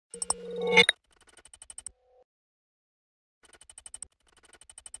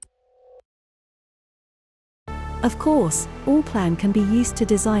Of course, Allplan can be used to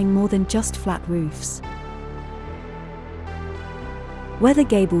design more than just flat roofs. Whether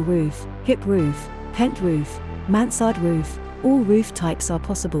gable roof, hip roof, pent roof, mansard roof, all roof types are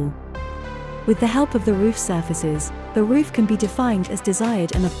possible. With the help of the roof surfaces, the roof can be defined as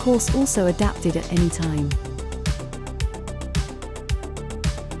desired and of course also adapted at any time.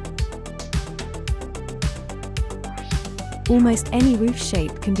 Almost any roof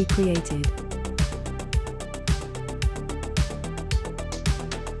shape can be created.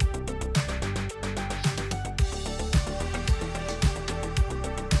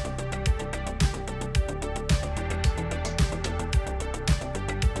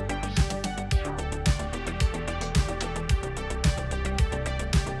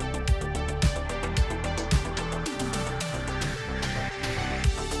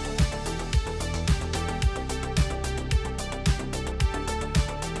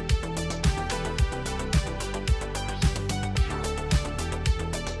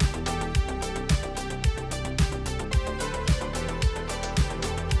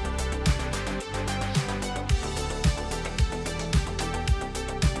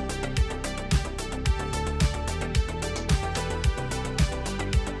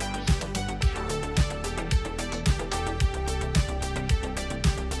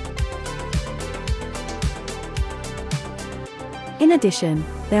 In addition,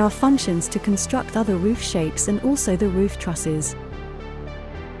 there are functions to construct other roof shapes and also the roof trusses.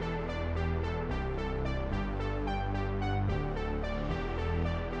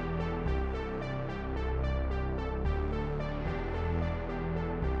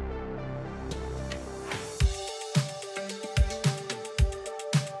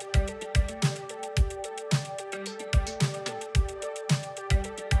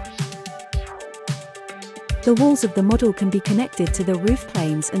 The walls of the model can be connected to the roof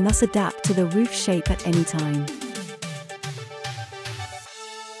planes and thus adapt to the roof shape at any time.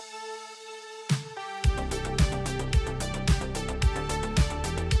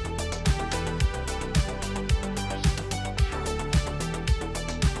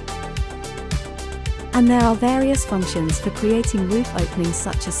 And there are various functions for creating roof openings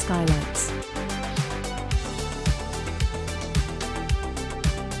such as skylights.